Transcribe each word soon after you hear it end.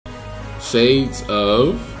Shades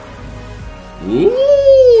of.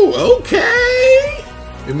 Ooh, okay.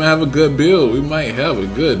 We might have a good build. We might have a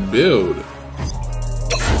good build.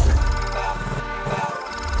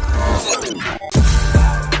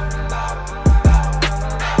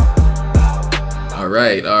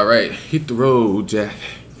 All right. Hit the road, Jack.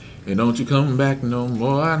 And don't you come back no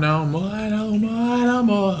more, no more, no more, no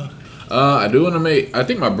more. I do want to make. I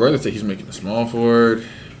think my brother said he's making a small Ford.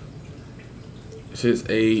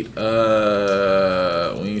 6'8".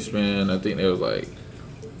 Wingspan. I think it was like.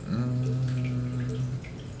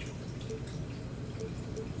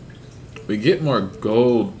 We get more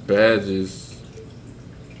gold badges.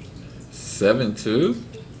 7'2".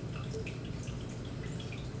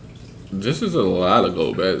 This is a lot of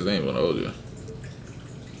gold badges. I ain't gonna hold you.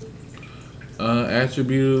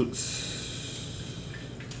 Attributes.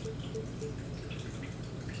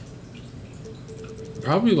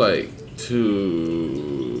 Probably like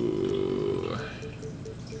 2.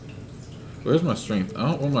 Where's my strength?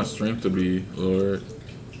 I don't want my strength to be lower.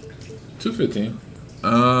 215.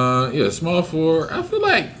 Yeah, small 4. I feel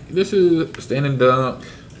like this is standing dunk,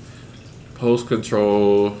 post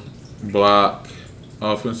control, block,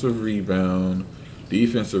 offensive rebound,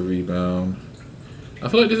 defensive rebound. I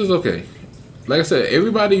feel like this is okay. Like I said,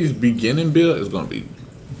 everybody's beginning build is gonna be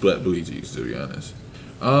Black Luigi's, to be honest.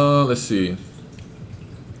 Let's see.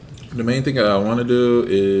 The main thing I want to do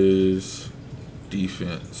is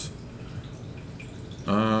defense.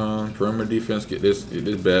 Perimeter defense. Get this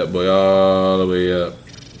bad boy all the way up.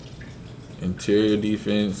 Interior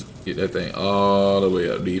defense. Get that thing all the way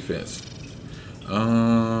up. Defense.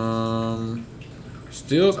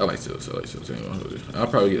 Steals. I like steals. I'll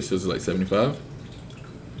probably get steals like 75.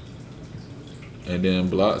 And then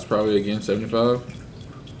blocks probably again 75.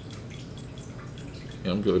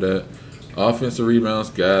 Yeah, I'm good with that. Offensive rebounds,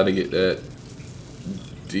 gotta get that.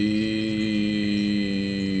 D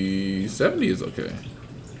 70 is okay.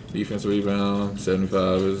 Defensive rebound,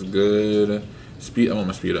 75 is good. Speed, I want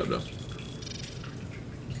my speed up though.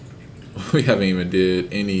 We haven't even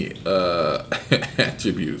did any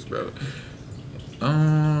attributes, bro.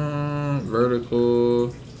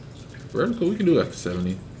 Vertical, we can do after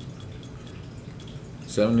 70.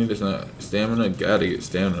 70, that's not stamina. Gotta get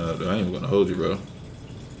stamina up. I ain't even gonna hold you, bro.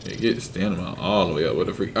 Yeah, get stamina all the way up. What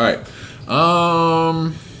the freak? All right.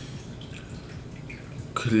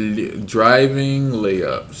 Driving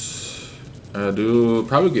layups. I do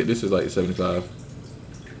probably get this is like 75.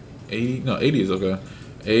 80. No, 80 is okay.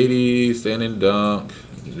 80 standing dunk,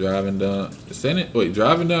 driving dunk.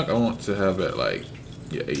 Driving dunk. I want to have it like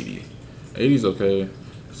 80. 80 is okay.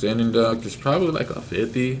 Standing dunk is probably like a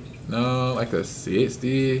 50. No, like a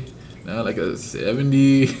 60. No, like a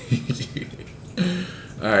 70.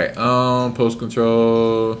 Alright, post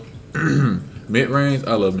control. Mid range.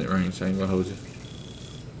 I love mid range. I ain't gonna hold you.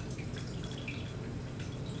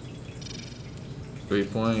 3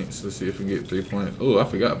 points. Let's see if we get 3 points. Oh, I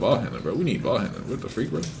forgot ball handler, bro. We need ball handler. What the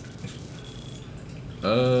freak, bro?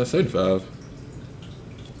 75.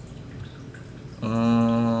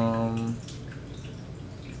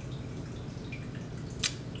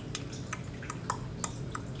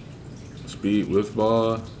 Speed with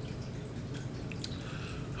ball.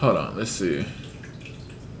 Hold on, let's see.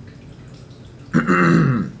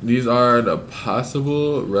 These are the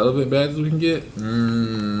possible relevant badges we can get.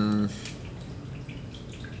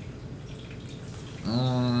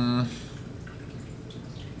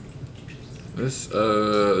 Let's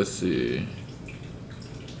see.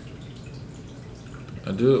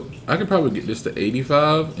 I could probably get this to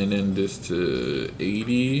 85 and then this to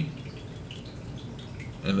 80.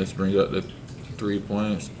 And let's bring up the 3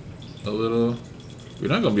 points a little. We're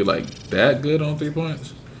not gonna be like that good on 3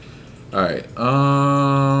 points. Alright,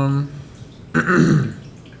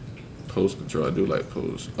 post control, I do like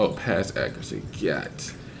post. Oh, pass accuracy,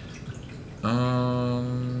 got.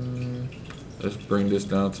 Let's bring this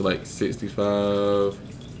down to like 65.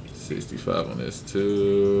 65 on this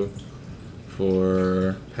too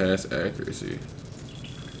for pass accuracy.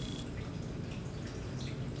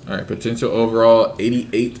 Alright, potential overall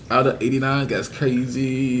 88 out of 89. That's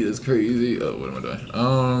crazy. That's crazy. Oh, what am I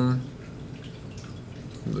doing?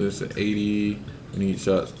 This is 80. We need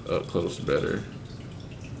shots up close better.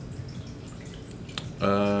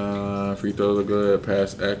 Free throws are good.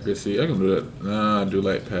 Pass accuracy. I can do that. Nah, I do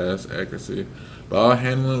like pass accuracy. Ball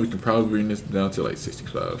handling, we can probably bring this down to like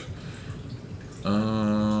 65.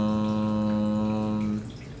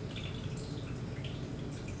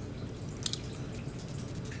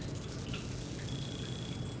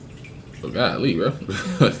 Oh, golly, bro.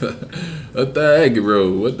 What the heck,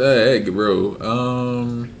 bro? What the heck, bro?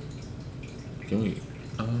 Can we?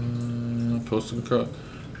 post control.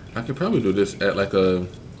 I could probably do this at like a.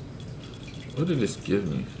 What did this give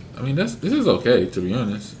me? I mean, this is okay, to be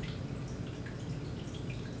honest.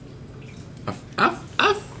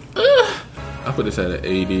 I put this at an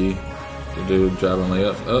 80 to do driving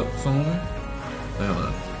layups up somewhere. Hold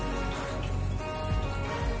on.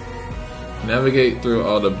 Navigate through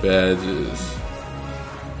all the badges.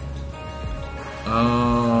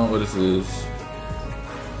 What is this?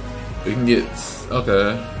 We can get,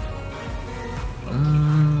 okay.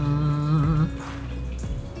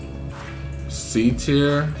 C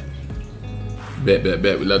tier. Bet.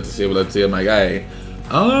 We love to see, my guy.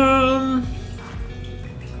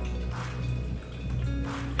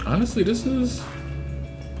 Honestly, this is.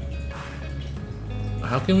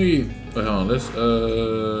 How can we? Wait, hold on. Let's.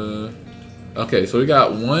 Okay, so we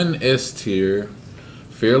got one S tier,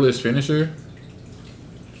 fearless finisher.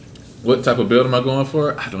 What type of build am I going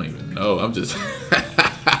for? I don't even know. I'm just.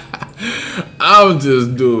 I'm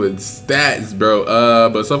just doing stats, bro.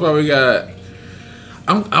 But so far we got.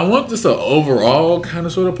 I want just an overall kind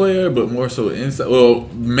of sort of player, but more so inside. Well,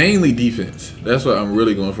 mainly defense. That's what I'm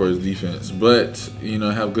really going for is defense. But you know,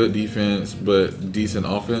 have good defense, but decent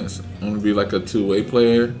offense. I want to be like a two-way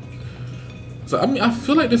player. So I mean, I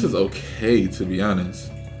feel like this is okay, to be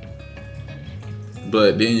honest.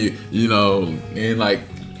 But then you know, in like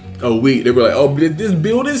a week, they were like, "Oh, this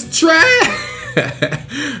build is trash.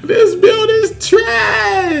 This build is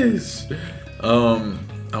trash."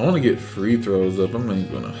 I want to get free throws up. I'm not even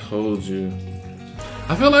gonna hold you.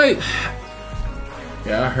 I feel like,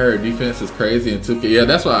 yeah, I heard defense is crazy in 2K. Yeah,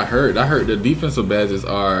 that's what I heard. I heard the defensive badges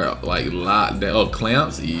are like locked down. Oh,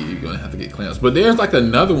 clamps. You're gonna have to get clamps. But there's like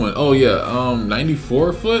another one. Oh yeah,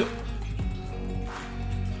 94 foot.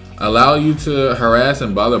 Allow you to harass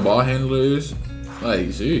and bother ball handlers. Like,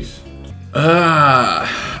 jeez.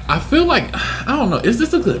 I feel like, I don't know. Is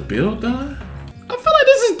this a good build though? I feel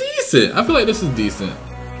like this is decent.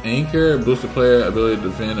 Anchor, boost the player ability to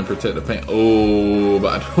defend and protect the paint. Oh,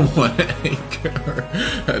 but I don't want anchor.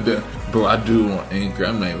 Bro, I do want anchor.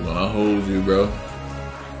 I'm not even gonna hold you, bro.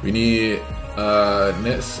 We need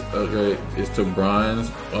next upgrade is to bronze.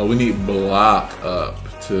 Oh, we need block up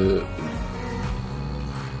to.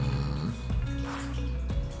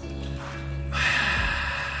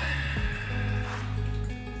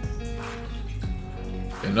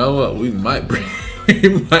 You know what? We might bring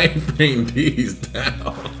these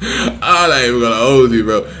down. I'm not even gonna hold you,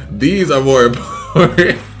 bro. These are more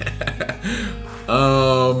important.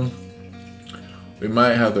 We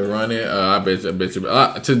might have to run it. I bet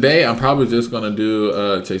you. Today, I'm probably just gonna do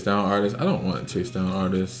chase down artists. I don't want to chase down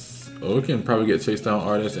artists. Oh, we can probably get chase down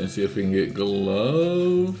artists and see if we can get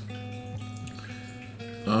glove.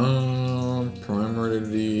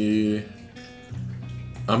 Perimeter.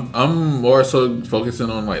 I'm more so focusing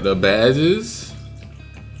on like the badges.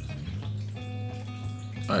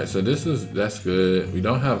 Alright, so that's good. We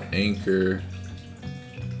don't have anchor,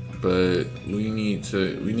 but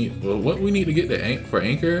what we need to get for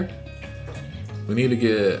anchor? We need to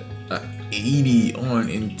get 80 on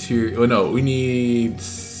interior. Oh no, we need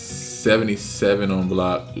 77 on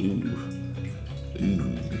block. Ooh.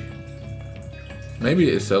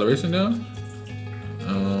 Maybe acceleration down.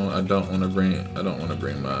 I don't want to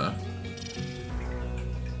bring my.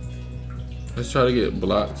 Let's try to get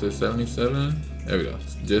block to 77. There we go.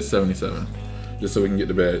 Just 77. Just so we can get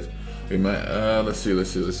the badge. We might. Let's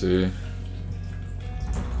see.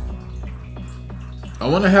 I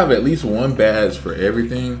want to have at least one badge for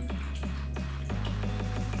everything.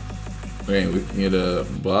 Okay, we can get a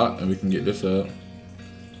block and we can get this up.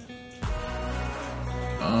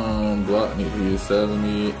 Block needs to be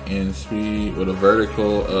 70 and speed with a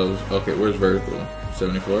vertical of, okay, where's vertical?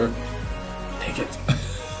 74? Take it.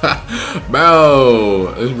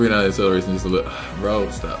 Bro, let's bring out acceleration just a little. Bro,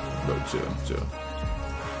 stop. Bro, chill.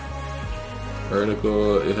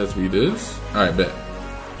 Vertical, it has to be this. Alright, bet.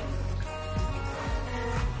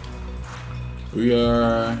 We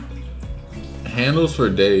are handles for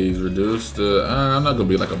days, reduce the, I'm not gonna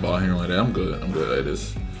be like a ball handler like that. I'm good at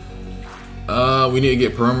this. We need to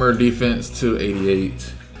get perimeter defense to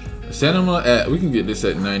 88. Stamina at, we can get this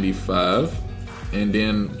at 95. And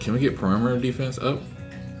then, can we get perimeter defense up?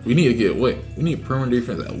 We need to get what? We need perimeter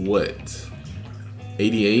defense at what?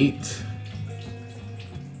 88?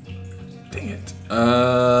 Dang it.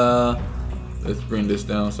 Let's bring this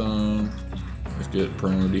down some. Let's get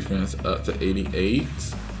perimeter defense up to 88.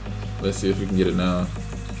 Let's see if we can get it now.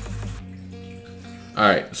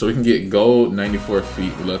 Alright, so we can get gold 94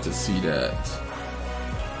 feet. We'd love to see that.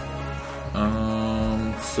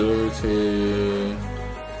 Silver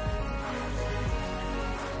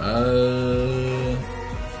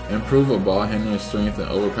Improve a ball handling strength and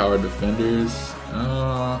overpower defenders.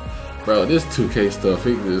 Bro, this 2K stuff,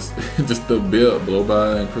 it just the build blow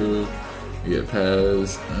by improve. You get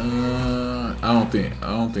pass. I don't think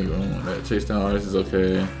I want that. Chase down artist is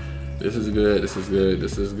okay. This is good. This is good.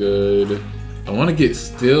 This is good. I want to get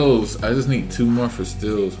stills. I just need 2 more for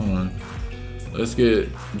stills. Hold on. Let's get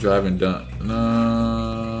drive and dunk.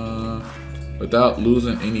 Without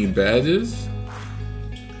losing any badges.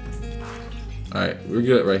 All right, we're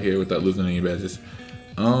good right here without losing any badges.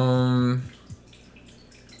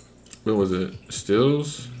 What was it?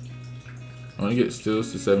 Stills? I want to get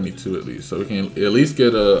stills to 72 at least, so we can at least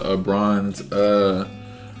get a bronze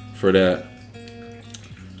for that.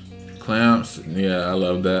 Clamps, yeah, I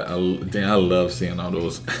love that. I love seeing all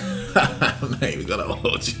those. I'm not even gonna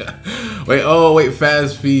hold you. Wait,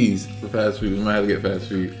 fast feeds. For fast feed, we might have to get fast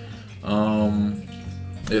feed.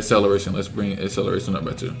 Acceleration. Let's bring acceleration up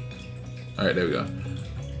by 2. All right, there we go.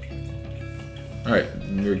 All right,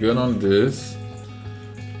 we're good on this.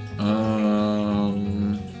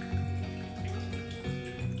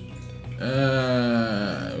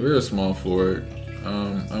 We're a small forward.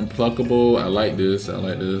 Unpluckable. I like this.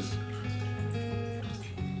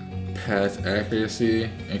 Pass accuracy.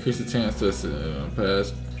 Increase the chance to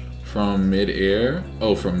pass from mid-air.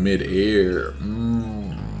 Oh, from mid-air.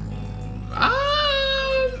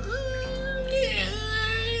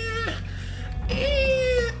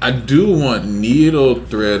 I do want needle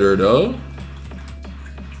threader though.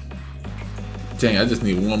 Dang, I just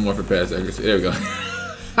need 1 more for pass accuracy. There we go.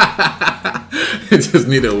 I just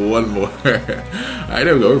needed 1 more. Alright,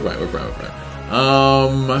 there we go. We're fine.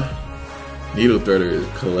 Needle threader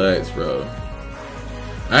collects, bro.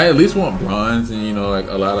 I at least want bronze and, you know, like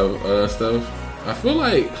a lot of stuff. I feel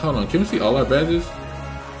like, hold on, can we see all our badges?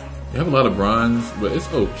 We have a lot of bronze, but it's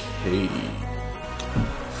okay.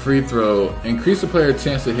 Free throw. Increase the player's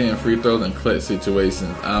chance of hitting free throws in clutch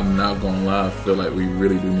situations. I'm not gonna lie, I feel like we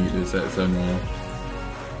really do need this at 71.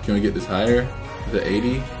 Can we get this higher? Is it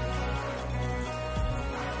 80?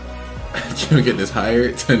 Can we get this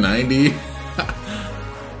higher to 90?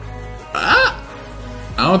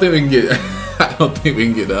 I don't think we can get. I don't think we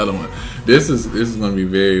can get the other one. This is gonna be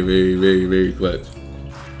very, very, very, very clutch.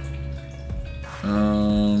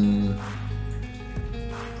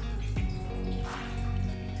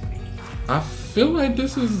 I feel like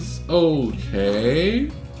this is okay.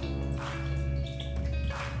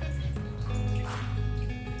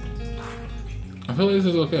 I feel like this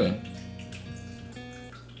is okay.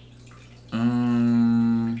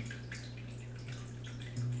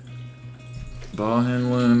 Ball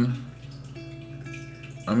handling.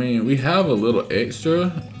 I mean, we have a little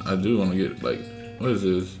extra. I do want to get, like, what is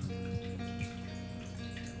this?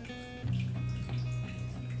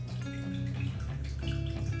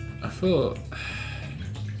 I feel.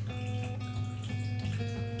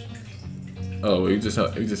 Oh, we just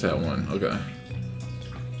had 1. Okay.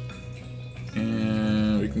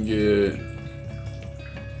 And we can get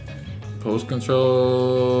post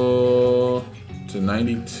control to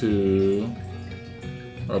 92.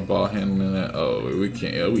 Our ball handling that. Oh, we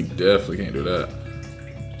can't. Yeah, we definitely can't do that.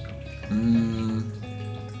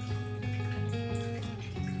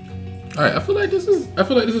 All right. I feel like this is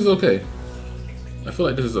okay. I feel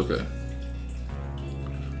like this is okay.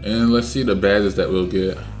 And let's see the badges that we'll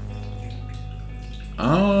get.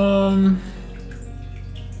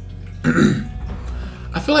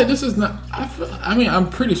 I feel like this is not. I mean, I'm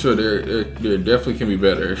pretty sure there definitely can be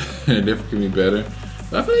better. There definitely can be better.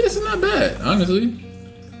 But I feel like this is not bad, honestly.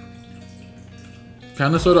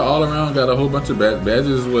 Kind of, sort of, all around. Got a whole bunch of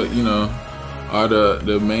badges. What, you know, are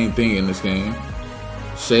the main thing in this game.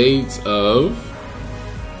 Shades of.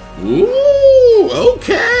 Ooh,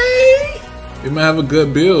 okay. We might have a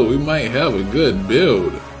good build. We might have a good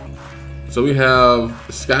build. So we have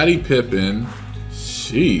Scottie Pippen,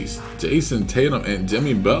 jeez, Jason Tatum, and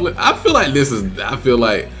Jimmy Butler. I feel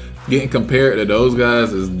like getting compared to those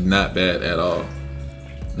guys is not bad at all.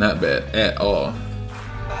 Not bad at all.